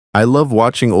I love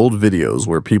watching old videos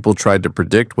where people tried to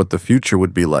predict what the future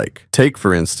would be like. Take,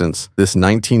 for instance, this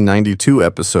 1992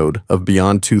 episode of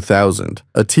Beyond 2000,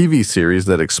 a TV series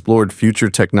that explored future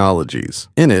technologies.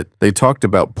 In it, they talked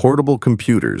about portable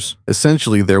computers,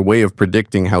 essentially their way of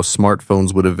predicting how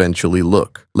smartphones would eventually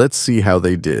look. Let's see how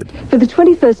they did. For the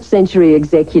 21st century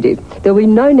executive, there'll be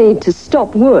no need to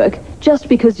stop work just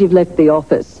because you've left the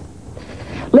office.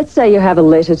 Let's say you have a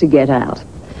letter to get out.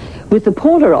 With the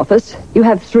Porter office, you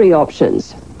have three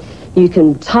options. You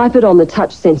can type it on the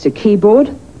touch sensor keyboard,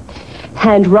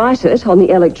 hand write it on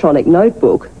the electronic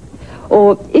notebook,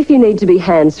 or if you need to be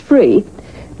hands-free,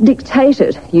 dictate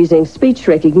it using speech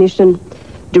recognition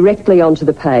directly onto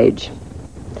the page.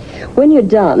 When you're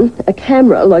done, a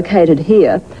camera located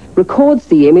here records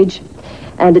the image,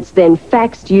 and it's then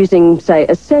faxed using, say,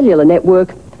 a cellular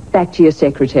network back to your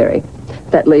secretary.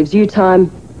 That leaves you time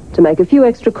to make a few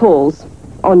extra calls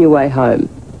on your way home.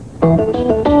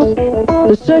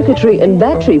 The circuitry and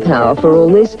battery power for all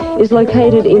this is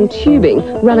located in tubing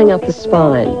running up the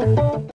spine.